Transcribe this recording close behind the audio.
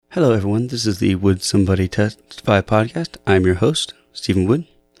Hello, everyone. This is the Would Somebody Testify podcast. I'm your host, Stephen Wood.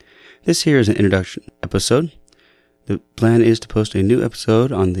 This here is an introduction episode. The plan is to post a new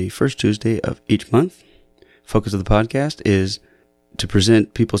episode on the first Tuesday of each month. Focus of the podcast is to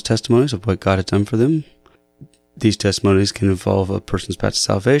present people's testimonies of what God has done for them. These testimonies can involve a person's path to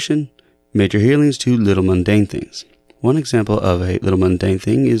salvation, major healings, to little mundane things. One example of a little mundane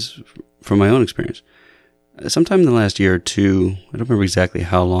thing is from my own experience. Sometime in the last year or two, I don't remember exactly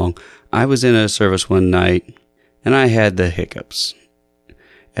how long, I was in a service one night and I had the hiccups.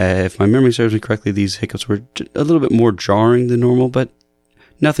 If my memory serves me correctly, these hiccups were a little bit more jarring than normal, but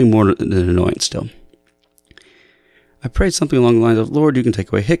nothing more than annoying still. I prayed something along the lines of, Lord, you can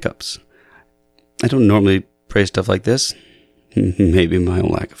take away hiccups. I don't normally pray stuff like this. Maybe my own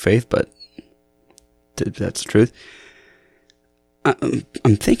lack of faith, but that's the truth.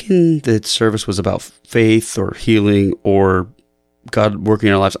 I'm thinking that service was about faith or healing or God working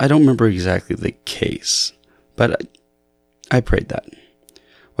in our lives. I don't remember exactly the case, but I prayed that.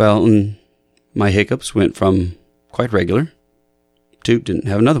 Well, my hiccups went from quite regular to didn't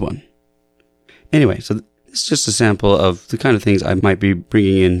have another one. Anyway, so this is just a sample of the kind of things I might be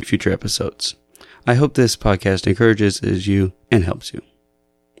bringing in future episodes. I hope this podcast encourages you and helps you.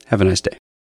 Have a nice day.